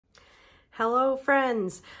Hello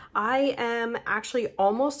friends, I am actually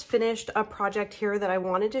almost finished a project here that I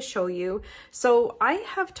wanted to show you. So I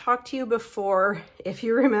have talked to you before, if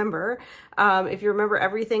you remember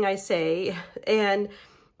everything I say, and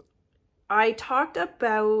I talked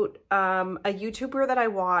about a YouTuber that I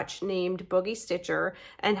watch named Boogie Stitcher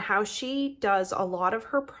and how she does a lot of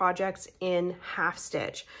her projects in half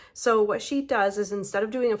stitch. So what she does is instead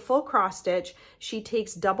of doing a full cross stitch, she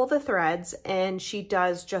takes double the threads and she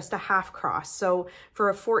does just a half cross. So for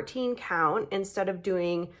a 14 count, instead of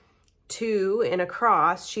doing 2 in a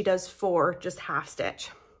cross, she does 4 just half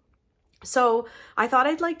stitch. So I thought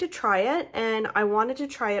I'd like to try it, and I wanted to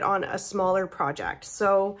try it on a smaller project.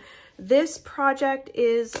 So this project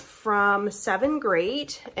is from 7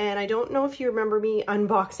 Great, and I don't know if you remember me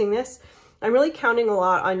unboxing this. I'm really counting a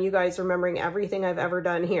lot on you guys remembering everything I've ever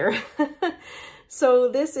done here. So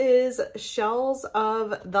this is Shells of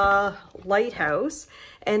the Lighthouse,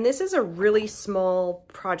 and this is a really small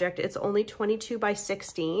project. It's only 22 by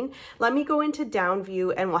 16. Let me go into down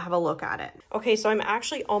view and we'll have a look at it. Okay, so I'm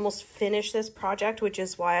actually almost finished this project, which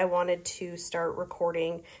is why I wanted to start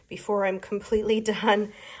recording before I'm completely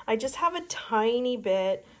done. I just have a tiny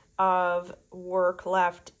bit of work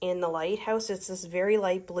left in the lighthouse. It's this very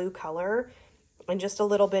light blue color, and just a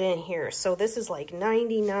little bit in here. So this is like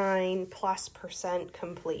 99+%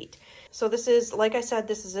 complete. So this is, like I said,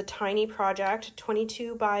 this is a tiny project,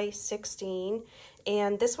 22 by 16.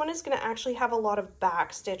 And this one is gonna actually have a lot of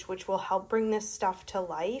back stitch, which will help bring this stuff to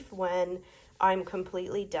life when I'm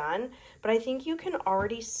completely done. But I think you can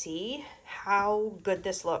already see how good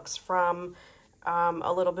this looks from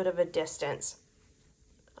a little bit of a distance.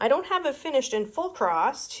 I don't have it finished in full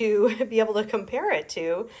cross to be able to compare it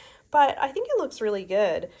to, but I think it looks really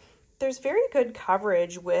good. There's very good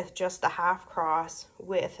coverage with just the half cross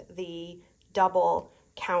with the double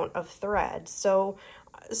count of thread. So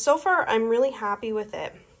far I'm really happy with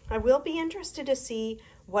it. I will be interested to see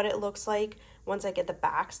what it looks like once I get the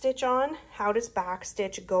back stitch on. How does back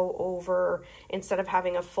stitch go over, instead of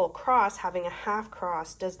having a full cross, having a half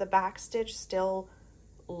cross? Does the back stitch still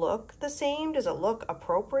look the same? Does it look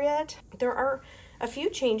appropriate? There are a few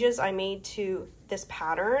changes I made to this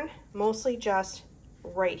pattern, mostly just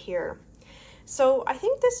right here. So I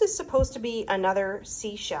think this is supposed to be another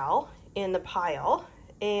seashell in the pile,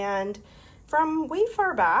 and from way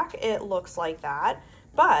far back it looks like that,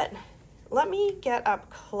 but let me get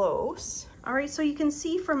up close. All right, so you can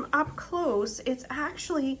see from up close it's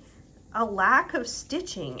actually a lack of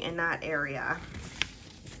stitching in that area.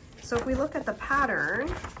 So if we look at the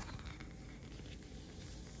pattern,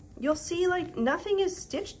 you'll see like nothing is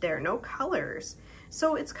stitched there, no colors.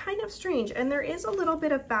 So it's kind of strange, and there is a little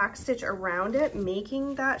bit of back stitch around it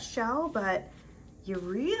making that shell, but you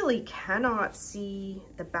really cannot see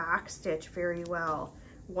the back stitch very well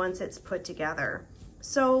once it's put together.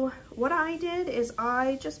 So what I did is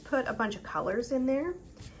I just put a bunch of colors in there,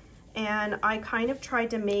 and I kind of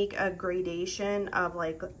tried to make a gradation of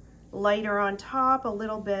like lighter on top, a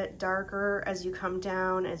little bit darker as you come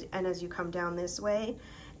down, as you come down this way.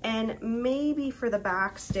 And maybe for the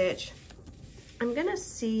back stitch, I'm gonna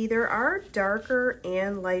see there are darker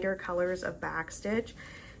and lighter colors of back stitch.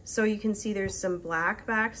 So you can see there's some black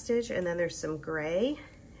back stitch and then there's some gray.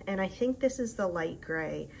 And I think this is the light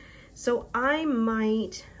gray. So I'm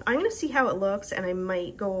gonna see how it looks, and I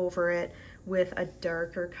might go over it with a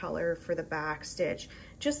darker color for the back stitch,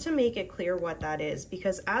 just to make it clear what that is,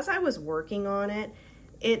 because as I was working on it,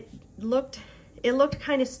 it looked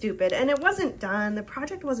kind of stupid, and it wasn't done. The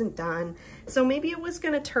project wasn't done. So maybe it was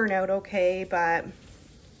gonna turn out okay, but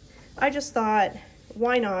I just thought,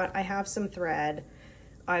 why not? I have some thread,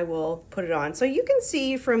 I will put it on. So you can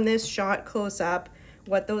see from this shot close up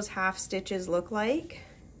what those half stitches look like.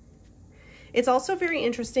 It's also very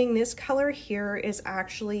interesting, this color here is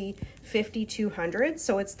actually 5200,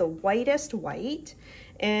 so it's the whitest white,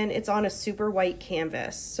 and it's on a super white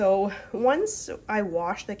canvas. So once I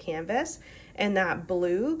wash the canvas and that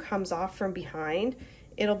blue comes off from behind,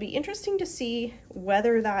 it'll be interesting to see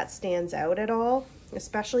whether that stands out at all,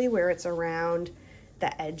 especially where it's around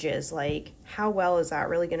the edges. Like, how well is that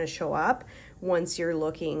really going to show up once you're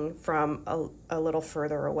looking from a little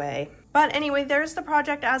further away? But anyway, there's the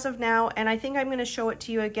project as of now, and I think I'm going to show it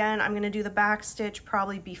to you again. I'm going to do the back stitch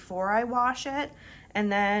probably before I wash it,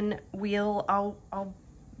 and then I'll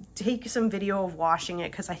take some video of washing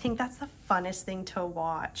it, because I think that's the funnest thing to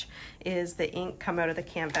watch, is the ink come out of the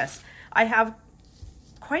canvas. I have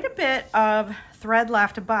quite a bit of thread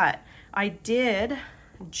left, but I did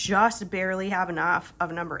just barely have enough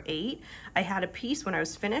of number 8. I had a piece when I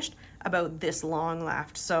was finished about this long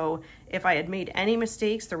left, so if I had made any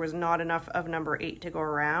mistakes, there was not enough of number 8 to go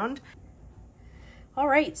around. All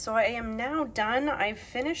right, so I am now done. I've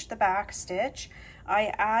finished the back stitch.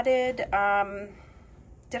 I added,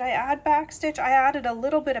 did I add back stitch? I added a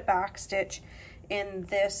little bit of back stitch in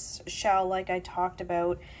this shell like I talked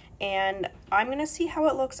about, and I'm gonna see how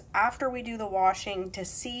it looks after we do the washing to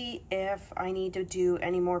see if I need to do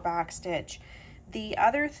any more back stitch. The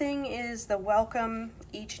other thing is the welcome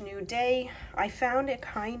each new day. I found it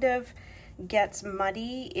kind of gets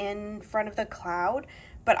muddy in front of the cloud,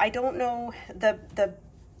 but I don't know, the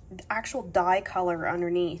actual dye color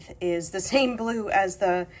underneath is the same blue as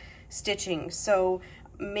the stitching. So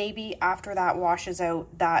maybe after that washes out,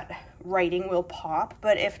 that writing will pop,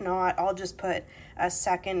 but if not, I'll just put a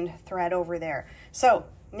second thread over there. So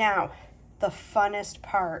now the funnest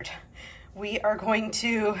part, we are going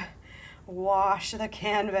to wash the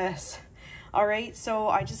canvas. All right, so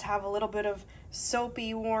I just have a little bit of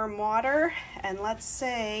soapy warm water, and let's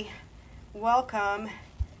say welcome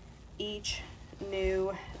each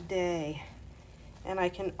new day. And I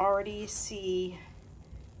can already see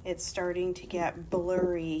it's starting to get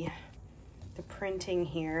blurry, the printing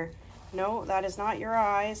here. No, that is not your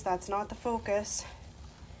eyes, that's not the focus.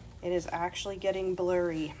 It is actually getting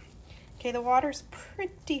blurry. Okay, the water's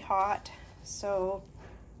pretty hot, so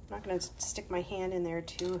I'm not gonna stick my hand in there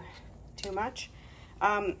too much.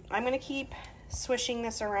 I'm gonna keep swishing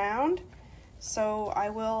this around, so I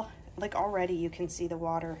will, like already you can see the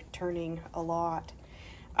water turning a lot.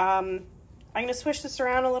 I'm gonna swish this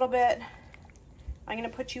around a little bit. I'm gonna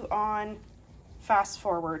put you on fast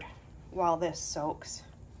forward while this soaks.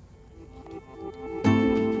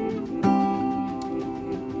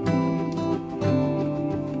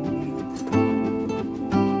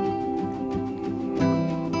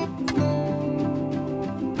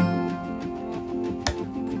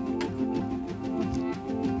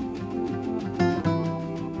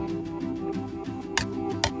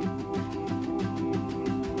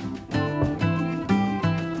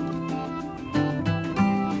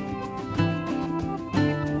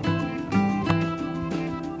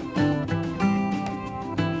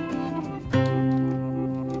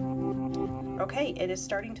 Okay, it is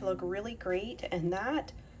starting to look really great, and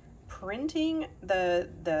that printing,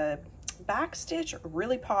 the back stitch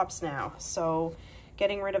really pops now. So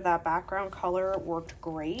getting rid of that background color worked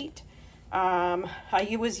great.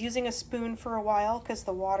 I was using a spoon for a while because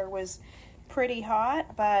the water was pretty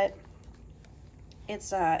hot, but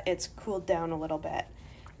it's cooled down a little bit.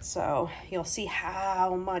 So you'll see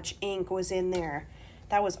how much ink was in there.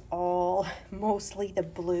 That was all mostly the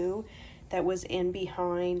blue that was in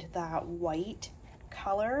behind that white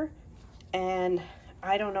color, and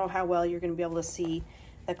I don't know how well you're going to be able to see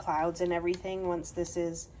the clouds and everything once this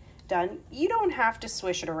is done. You don't have to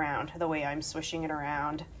swish it around the way I'm swishing it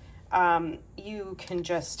around. You can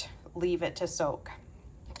just leave it to soak.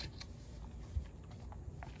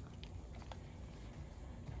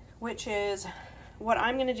 Which is what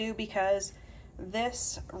I'm going to do, because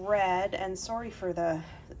this red, and sorry for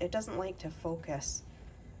it doesn't like to focus.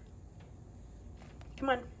 Come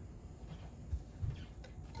on.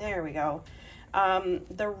 There we go.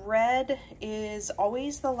 The red is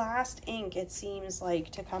always the last ink, it seems like,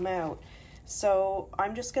 to come out. So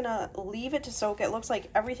I'm just gonna leave it to soak. It looks like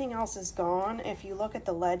everything else is gone. If you look at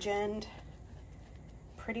the legend,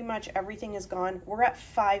 pretty much everything is gone. We're at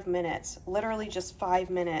 5 minutes, literally just 5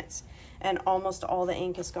 minutes, and almost all the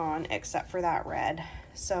ink is gone except for that red.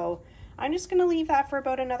 So I'm just gonna leave that for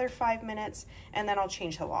about another 5 minutes, and then I'll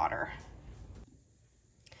change the water.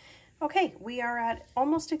 Okay, we are at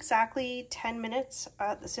almost exactly 10 minutes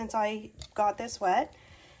since I got this wet,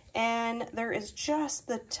 and there is just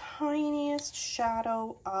the tiniest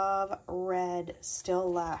shadow of red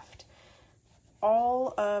still left.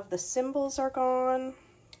 All of the symbols are gone,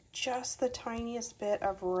 just the tiniest bit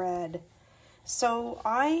of red. So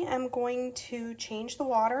I am going to change the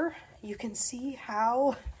water. You can see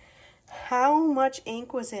how much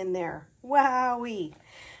ink was in there. Wowee.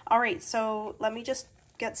 All right, so let me just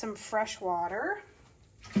get some fresh water.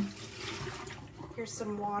 Here's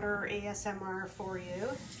some water ASMR for you.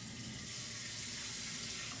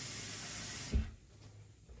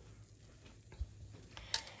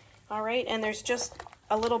 All right, and there's just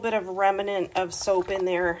a little bit of remnant of soap in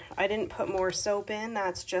there. I didn't put more soap in,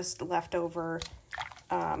 that's just leftover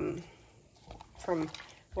from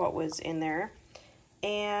what was in there.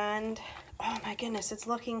 And oh my goodness, it's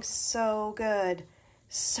looking so good.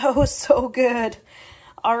 So good.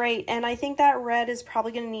 All right, and I think that red is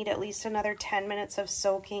probably going to need at least another 10 minutes of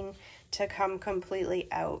soaking to come completely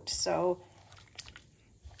out. So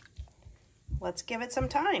let's give it some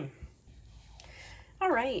time.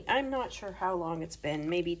 All right, I'm not sure how long it's been,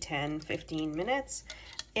 maybe 10, 15 minutes.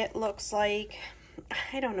 It looks like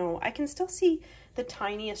I don't know, I can still see the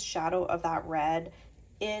tiniest shadow of that red.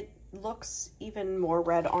 It looks even more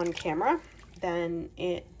red on camera than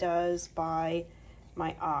it does by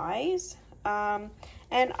my eyes. And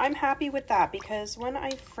I'm happy with that because when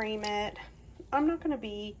I frame it, I'm not going to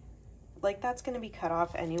be, like, that's going to be cut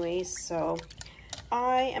off anyways. So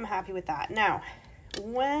I am happy with that. Now,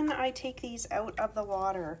 when I take these out of the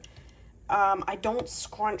water, I don't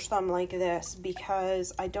scrunch them like this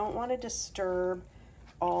because I don't want to disturb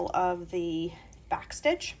all of the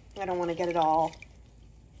backstitch. I don't want to get it all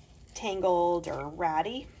tangled or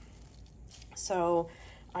ratty. So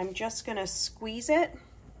I'm just going to squeeze it.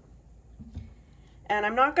 And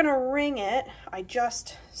I'm not going to wring it, I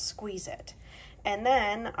just squeeze it. And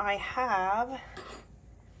then I have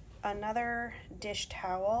another dish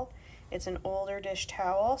towel. It's an older dish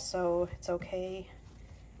towel, so it's okay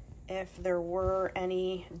if there were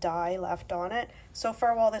any dye left on it. So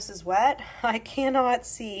far, while this is wet, I cannot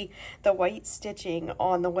see the white stitching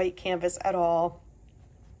on the white canvas at all.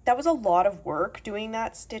 That was a lot of work doing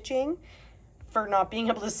that stitching for not being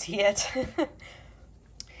able to see it.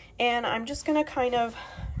 And I'm just gonna kind of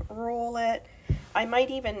roll it. I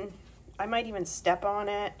might even step on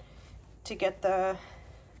it to get the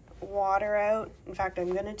water out. In fact,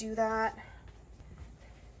 I'm gonna do that.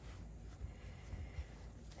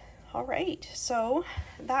 All right, so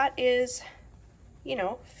that is, you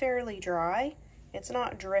know, fairly dry. It's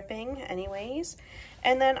not dripping anyways.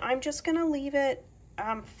 And then I'm just gonna leave it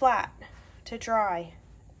flat to dry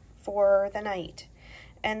for the night.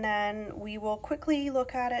 And then we will quickly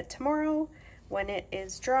look at it tomorrow when it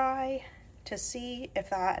is dry to see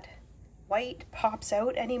if that white pops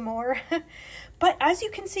out anymore. But as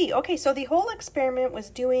you can see, okay, so the whole experiment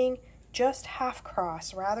was doing just half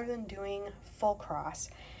cross rather than doing full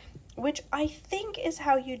cross, which I think is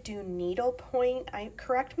how you do needlepoint.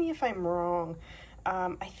 Correct me if I'm wrong.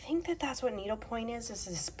 I think that that's what needlepoint is. This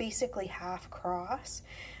is basically half cross,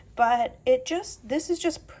 but this is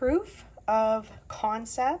just proof of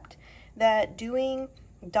concept that doing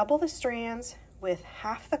double the strands with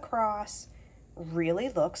half the cross really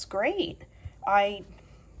looks great. I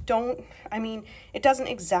mean, it doesn't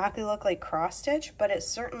exactly look like cross stitch, but it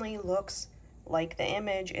certainly looks like the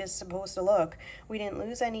image is supposed to look. We didn't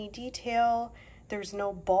lose any detail. There's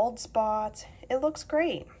no bald spots. It looks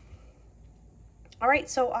great. All right,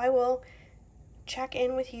 so I will check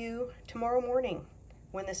in with you tomorrow morning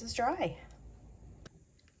when this is dry.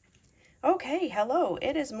 Okay, hello,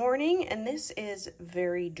 it is morning and this is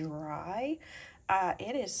very dry.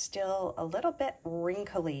 It is still a little bit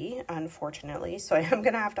wrinkly, unfortunately, so I am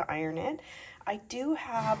gonna have to iron it. I do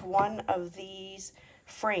have one of these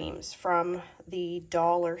frames from the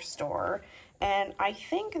dollar store, and I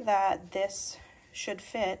think that this should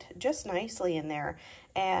fit just nicely in there.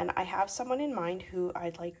 And I have someone in mind who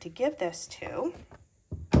I'd like to give this to.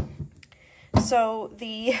 So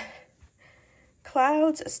the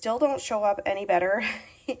clouds still don't show up any better.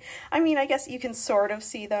 I mean, I guess you can sort of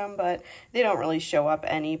see them, but they don't really show up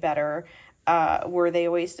any better. Were they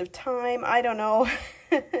a waste of time? I don't know.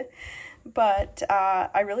 But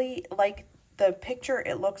I really like the picture.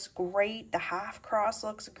 It looks great. The half cross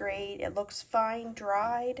looks great. It looks fine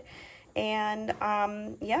dried. And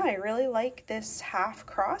yeah, I really like this half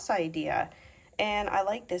cross idea. And I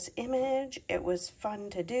like this image. It was fun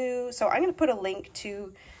to do. So I'm going to put a link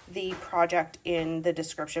to the project in the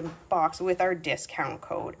description box with our discount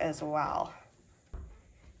code as well.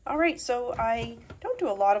 All right, so I don't do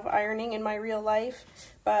a lot of ironing in my real life,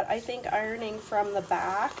 but I think ironing from the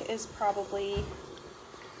back is probably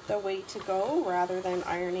the way to go rather than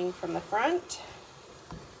ironing from the front.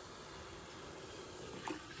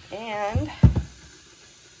 And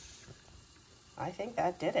I think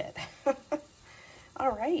that did it.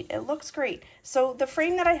 All right, it looks great. So the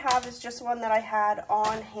frame that I have is just one that I had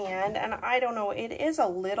on hand, and I don't know, it is a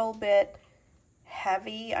little bit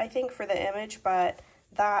heavy, I think, for the image, but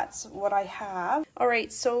that's what I have. All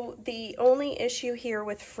right, so the only issue here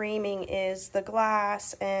with framing is the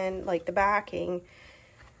glass and like the backing.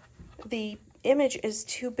 The image is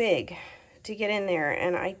too big to get in there,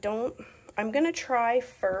 and I'm gonna try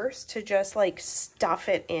first to just like stuff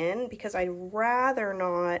it in because I'd rather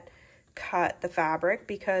not cut the fabric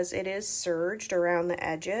because it is serged around the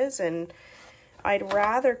edges and I'd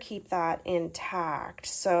rather keep that intact.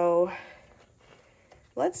 So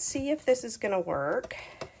let's see if this is gonna work.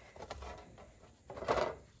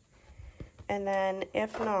 And then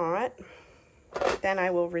if not, then I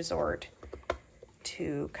will resort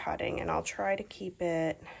to cutting, and I'll try to keep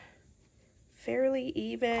it fairly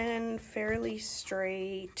even, fairly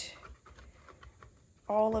straight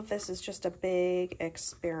all of this is just a big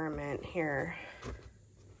experiment here.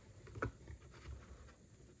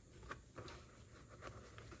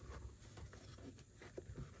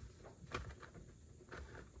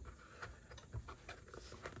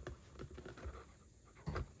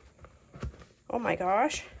 Oh my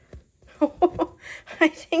gosh. I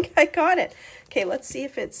think I got it. Okay, let's see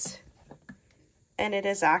if it's, and it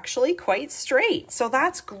is actually quite straight. So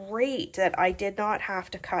that's great that I did not have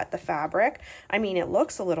to cut the fabric. I mean, it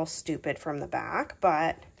looks a little stupid from the back,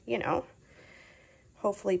 but you know,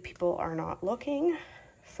 hopefully people are not looking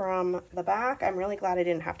from the back. I'm really glad I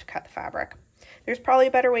didn't have to cut the fabric. There's probably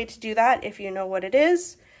a better way to do that. If you know what it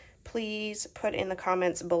is, please put in the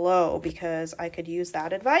comments below because I could use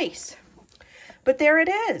that advice. But there it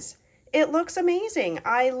is. It looks amazing.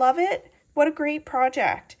 I love it. What a great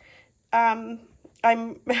project. I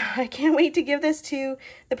can't wait to give this to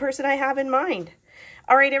the person I have in mind.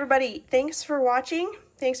 All right, everybody, thanks for watching.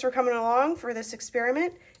 Thanks for coming along for this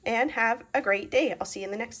experiment and have a great day. I'll see you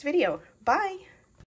in the next video. Bye.